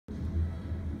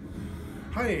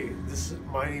Hi,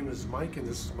 my name is Mike, and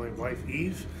this is my wife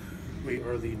Eve. We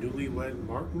are the newlywed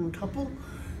Martin couple.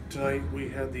 Tonight we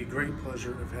had the great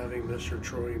pleasure of having Mr.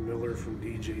 Troy Miller from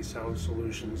DJ Sound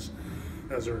Solutions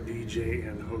as our DJ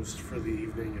and host for the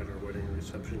evening at our wedding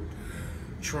reception.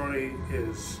 Troy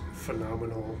is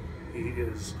phenomenal. He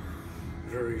is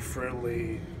very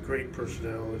friendly, great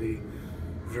personality,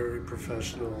 very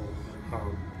professional,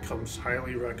 comes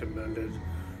highly recommended.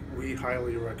 We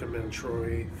highly recommend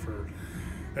Troy for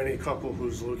any couple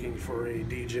who's looking for a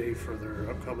DJ for their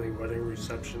upcoming wedding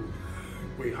reception.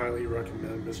 We highly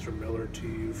recommend Mr. Miller to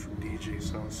you from DJ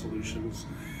Sound Solutions.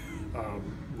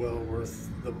 Well worth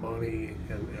the money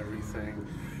and everything.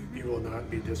 You will not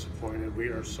be disappointed. We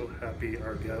are so happy.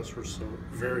 Our guests were so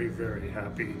very, very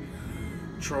happy.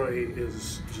 Troy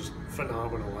is just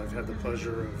phenomenal. I've had the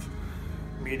pleasure of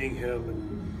meeting him,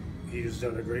 and he's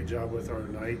done a great job with our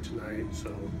night tonight.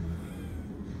 So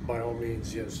by all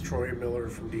means, yes, Troy Miller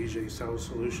from DJ Sound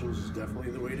Solutions is definitely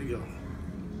the way to go.